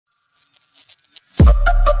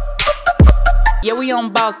Yeah, we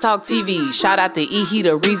on Boss Talk TV. Shout out to E. He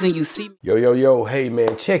the reason you see me. Yo. Hey,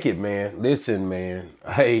 man, check it, man. Listen, man.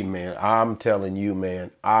 Hey, man, I'm telling you, man,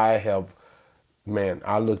 I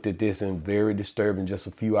looked at this and very disturbing just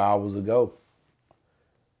a few hours ago.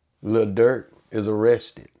 Lil Durk is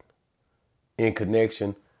arrested in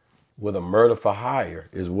connection with a murder for hire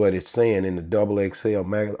is what it's saying in the XXL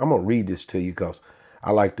magazine. I'm going to read this to you because I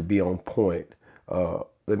like to be on point.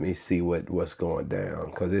 Let me see what's going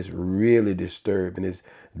down because it's really disturbing. It's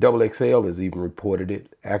XXL has even reported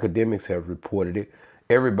it. Academics have reported it.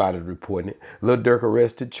 Everybody's reporting it. Lil Durk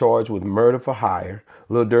arrested, charged with murder for hire.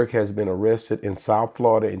 Lil Durk has been arrested in South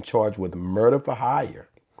Florida and charged with murder for hire.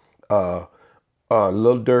 Lil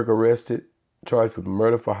Durk arrested, charged with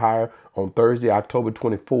murder for hire on Thursday, October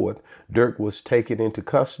 24th. Durk was taken into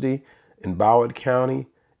custody in Broward County.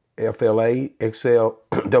 FLA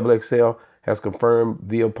XXL has confirmed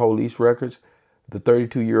via police records the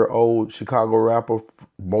 32-year-old Chicago rapper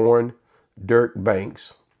born Durk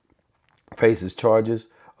Banks faces charges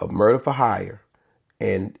of murder for hire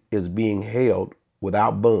and is being held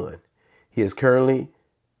without bond. He is currently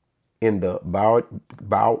in the Broward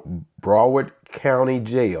County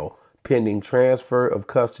Jail pending transfer of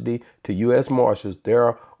custody to U.S. Marshals.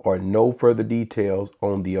 There are no further details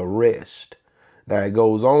on the arrest. Now it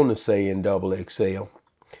goes on to say in XXL,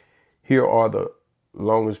 here are the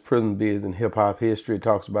longest prison bids in hip hop history. It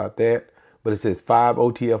talks about that. But it says 5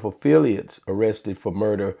 OTF affiliates arrested for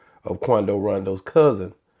murder of Quando Rondo's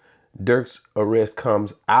cousin. Durk's arrest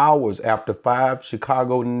comes hours after 5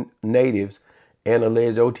 Chicago natives and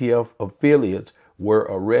alleged OTF affiliates were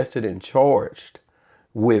arrested and charged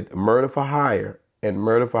with murder for hire and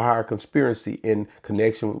murder for hire conspiracy in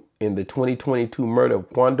connection in the 2022 murder of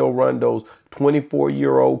Quando Rondo's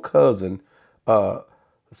 24-year-old cousin,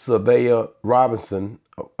 Surveyor Robinson,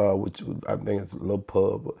 which I think it's a little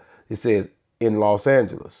pub. It says in Los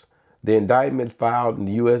Angeles. The indictment filed in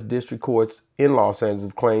the U.S. District Courts in Los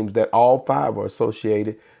Angeles claims that all 5 are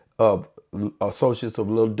associates of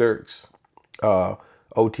Lil Durk's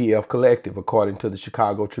OTF collective, according to the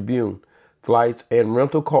Chicago Tribune. Flights and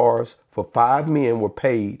rental cars for 5 men were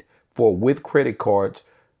paid for with credit cards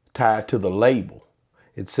tied to the label.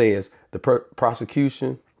 It says the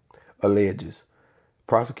prosecution alleges.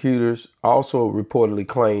 Prosecutors also reportedly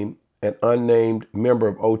claim an unnamed member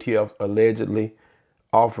of OTF allegedly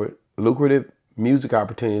offered lucrative music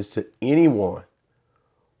opportunities to anyone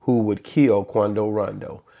who would kill Quando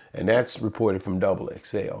Rondo. And that's reported from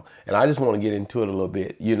XXL. And I just want to get into it a little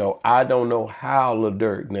bit. You know, I don't know how Lil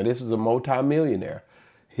Durk, now this is a multimillionaire.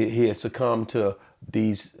 He has succumbed to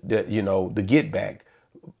the get back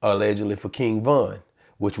allegedly for King Von,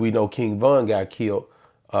 which we know King Von got killed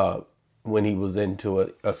when he was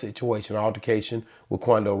into a situation, altercation with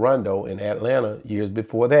Quando Rondo in Atlanta years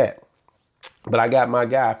before that. But I got my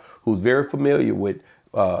guy who's very familiar with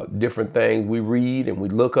different things. We read and we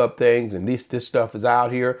look up things, and this stuff is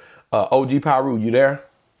out here. OG PIRU, you there?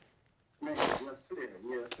 Man, yes,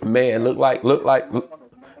 yes. Man, look like Lil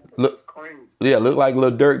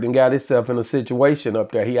Durk done got himself in a situation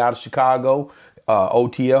up there. He out of Chicago.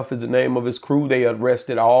 OTF is the name of his crew. They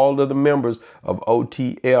arrested all of the members of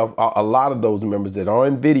OTF, a lot of those members that are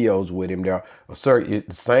in videos with him. They're the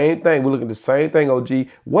same thing. We're looking at the same thing, OG.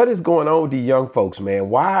 What is going on with these young folks, man?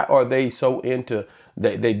 Why are they so into,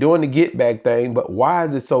 they doing the get back thing, but why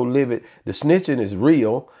is it so livid? The snitching is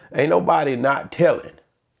real. Ain't nobody not telling.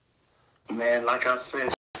 Man, like I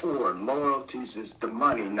said before, loyalties is the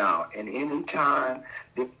money now. And anytime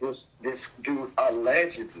this dude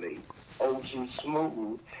allegedly, OG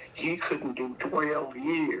Smooth, he couldn't do 12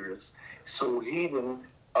 years, so he didn't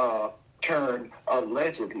turn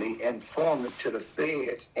allegedly informant to the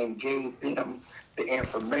feds and gave them the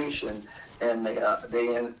information, and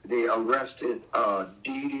they arrested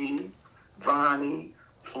Dee, Vonnie,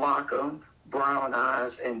 Flocka, Brown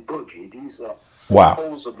Eyes, and Boogie. These are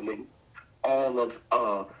supposedly all of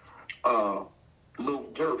Lil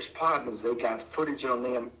Durk's partners. They got footage on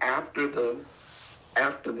them after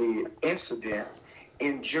the incident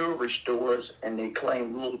in jewelry stores, and they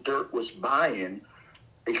claim Lil Durk was buying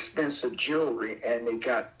expensive jewelry, and they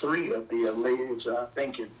got 3 of the alleged, I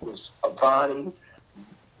think it was Vonnie,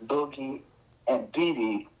 Boogie, and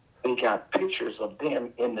Dee. They got pictures of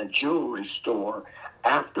them in the jewelry store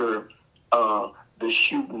after the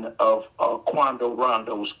shooting of Quando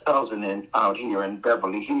Rondo's cousin out here in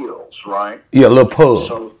Beverly Hills, right? Yeah, Lil Pub.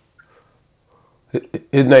 So,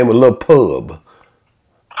 his name was Lil Pub.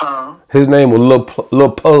 Huh? His name was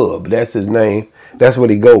Lil Pub. That's his name. That's what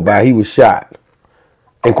he go by. He was shot.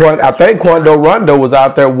 And I think Quando Rondo was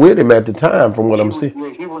out there with him at the time, from what I'm seeing.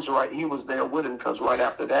 Yeah, he was right. He was there with him because right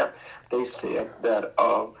after that, they said that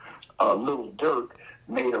Lil Durk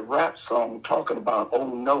made a rap song talking about oh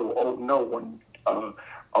no when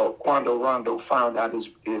Quando Rondo found out his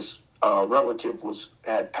relative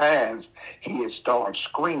had passed. He had started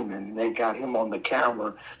screaming, and they got him on the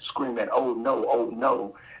camera screaming oh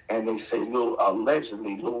no, and they say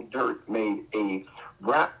allegedly Lil Durk made a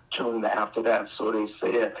rap tune after that. So they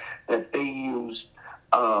said that they used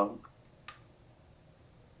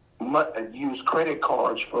credit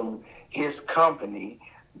cards from his company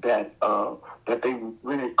that they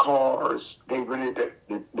rented cars. They rented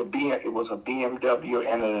it was a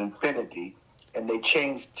BMW and an Infiniti, and they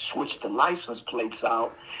switched the license plates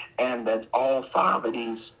out, and that all 5 of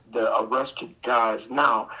the arrested guys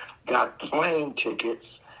now got plane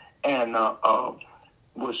tickets and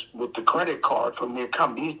was with the credit card from their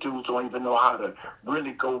company. These dudes don't even know how to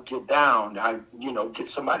really go get down. Get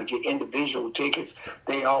somebody to get individual tickets.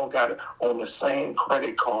 They all got it on the same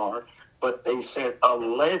credit card, but they said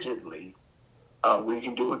allegedly, we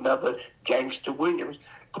can do another Gangster Williams,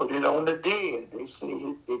 put it on the dead. They say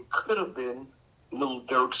it could have been Lil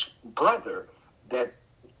Durk's brother that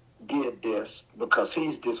did this because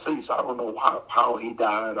he's deceased. I don't know how he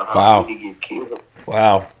died or how did he get killed.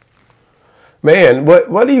 Wow. Man,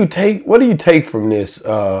 what do you take from this,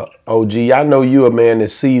 OG? I know you're a man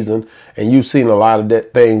that's seasoned and you've seen a lot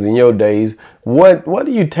of things in your days. What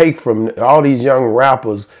do you take from all these young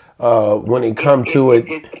rappers when it comes to it?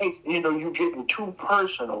 It takes, you're getting too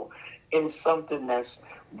personal in something that's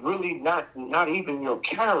really not even your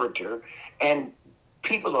character, and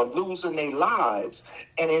people are losing their lives.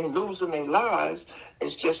 And in losing their lives,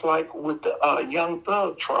 it's just like with the Young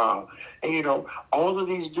Thug trial. And, all of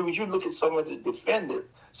these dudes, you look at some of the defendants,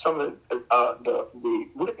 some of the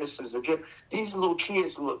witnesses again, these little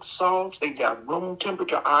kids look soft. They got room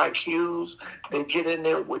temperature IQs. They get in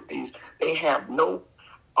there with they have no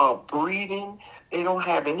breeding. They don't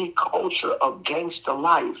have any culture of gangster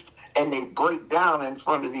life. And they break down in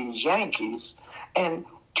front of these Yankees and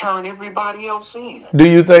turn everybody else in. Do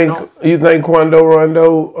you think Quando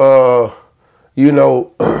Rondo,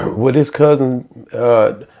 with his cousin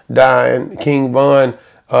dying, King Von,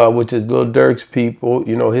 which is Lil Durk's people,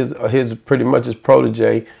 his pretty much his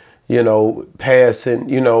protege, passing,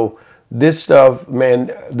 this stuff, man,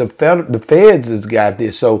 the feds has got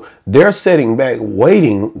this, so they're sitting back,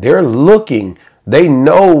 waiting, they're looking. They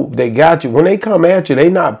know they got you. When they come at you, they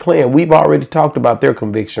not playing. We've already talked about their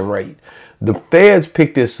conviction rate. The feds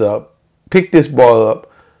picked this boy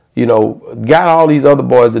up, got all these other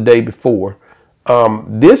boys the day before.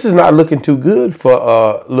 This is not looking too good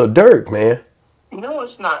for Lil Durk, man. No,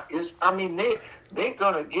 it's not. They're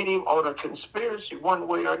going to get him on a conspiracy one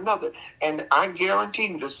way or another. And I guarantee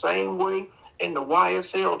you the same way in the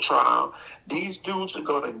YSL trial, these dudes are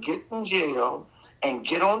going to get in jail and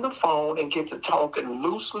get on the phone and get to talking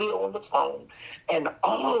loosely on the phone. And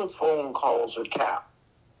all the phone calls are tapped.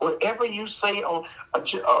 Whatever you say on,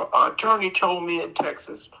 attorney told me in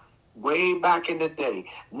Texas, way back in the day,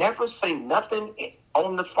 never say nothing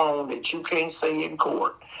on the phone that you can't say in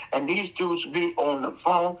court. And these dudes be on the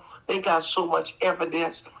phone. They got so much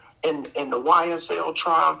evidence in the YSL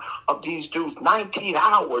trial of these dudes, 19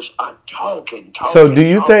 hours of talking. So do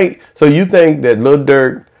you think that Lil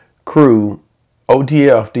Durk crew,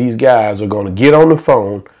 OTF, these guys are going to get on the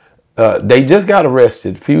phone? They just got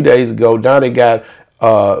arrested a few days ago. Now they got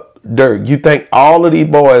Durk. You think all of these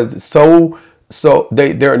boys so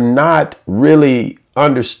they're not really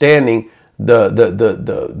understanding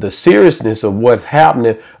the seriousness of what's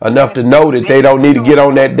happening enough to know that they don't need to get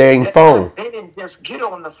on that dang phone? They didn't just get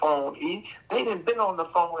on the phone, E. They didn't been on the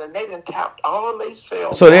phone and they didn't tapped all their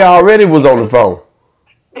cells. So they already was on the phone.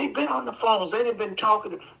 They've been on the phones. They've been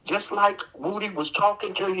talking, just like Woody was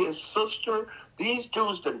talking to his sister. These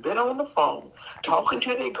dudes have been on the phone talking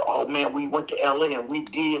to their, oh man, we went to LA and we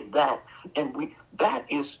did that. And that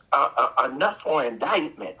is enough for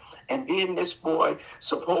indictment. And then this boy,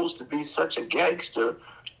 supposed to be such a gangster,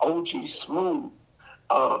 OG Smooth,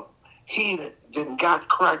 he then got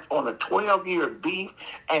cracked on a 12-year beef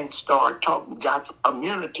and got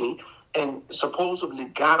immunity and supposedly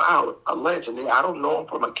got out, allegedly. I don't know him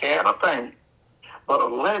from a can of paint, but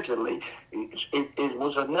allegedly it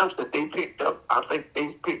was enough that they picked up, I think they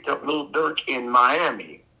picked up Lil Durk in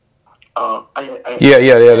Miami.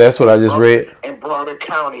 Yeah, that's what I just read. In Broward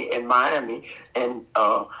County in Miami. And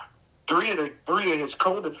three of his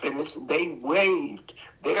co-defendants, they waived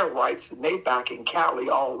their rights, and they back in Cali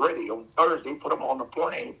already. On Thursday, put them on the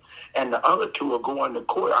plane. And the other two are going to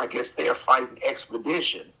court. I guess they're fighting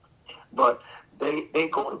extradition. But They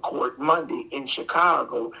go to court Monday in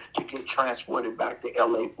Chicago to get transported back to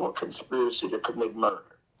LA for conspiracy to commit murder.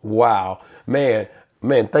 Wow, man,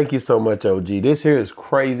 thank you so much, OG. This here is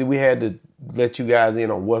crazy. We had to let you guys in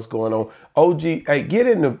on what's going on. OG, hey, get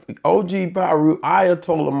in the OG PIRU.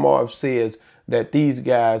 Ayatollah Marv says that these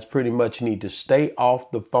guys pretty much need to stay off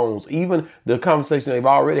the phones. Even the conversation they've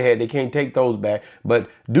already had, they can't take those back. But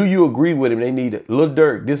do you agree with him? They need it. Lil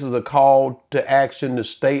Durk, this is a call to action to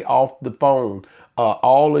stay off the phone.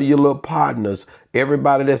 All of your little partners,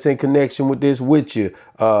 everybody that's in connection with this with you,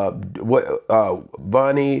 Bunny,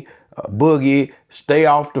 Boogie, stay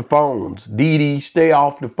off the phones. Dee Dee, stay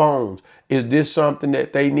off the phones. Is this something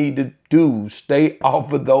that they need to do? Stay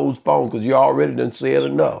off of those phones, because you already done said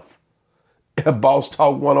enough. Boss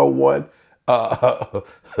Talk 101.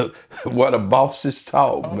 What a boss's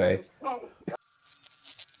talk, man.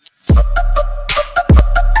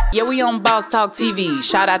 Yeah, we on Boss Talk TV.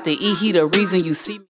 Shout out to E. He the reason you see me.